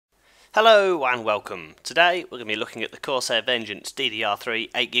Hello and welcome. Today we're going to be looking at the Corsair Vengence DDR3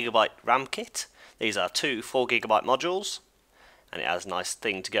 8GB RAM kit. These are two 4GB modules and it has a nice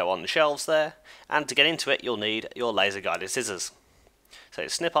thing to go on the shelves there, and to get into it you'll need your laser guided scissors. So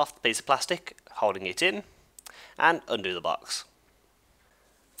snip off the piece of plastic holding it in and undo the box.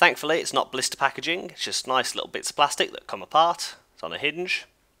 Thankfully it's not blister packaging, it's just nice little bits of plastic that come apart. It's on a hinge,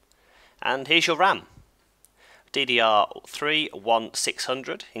 and here's your RAM. DDR3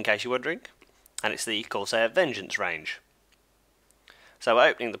 1600 in case you're wondering, and it's the Corsair Vengence range. So we're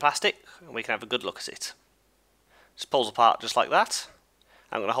opening the plastic and we can have a good look at it. Just pulls apart just like that.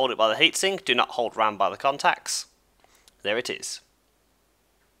 I'm going to hold it by the heatsink, do not hold RAM by the contacts. There it is.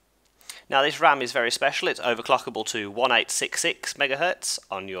 Now this RAM is very special, it's overclockable to 1866 MHz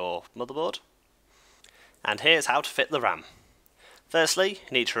on your motherboard. And here's how to fit the RAM. Firstly,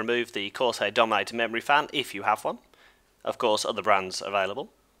 you need to remove the Corsair dominated memory fan if you have one. Of course, other brands available.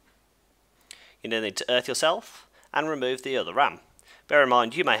 You then need to earth yourself and remove the other RAM. Bear in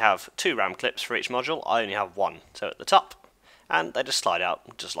mind, you may have two RAM clips for each module. I only have one, so at the top, and they just slide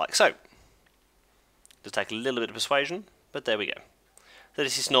out just like so. Just take a little bit of persuasion, but there we go. So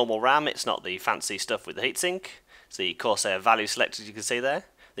this is normal RAM. It's not the fancy stuff with the heatsink. It's the Corsair value selected you can see there.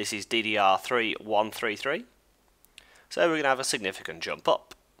 This is DDR3 133. So we're going to have a significant jump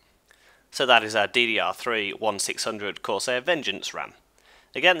up. So that is our DDR3 1600 Corsair Vengence RAM.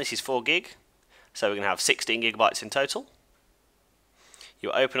 Again, this is 4GB, so we're going to have 16GB in total.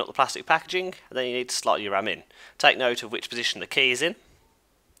 You open up the plastic packaging, and then you need to slot your RAM in. Take note of which position the key is in.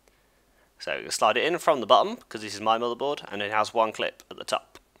 So you slide it in from the bottom, because this is my motherboard, and it has one clip at the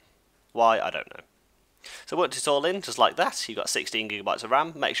top. Why, I don't know. So once it's all in, just like that, you've got 16GB of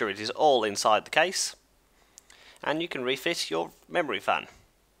RAM. Make sure it is all inside the case. And you can refit your memory fan,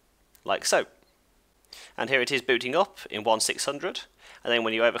 like so. And here it is booting up in 1600, and then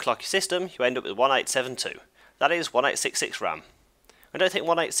when you overclock your system, you end up with 1872. That is 1866 RAM. I don't think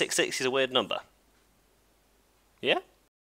 1866 is a weird number. Yeah?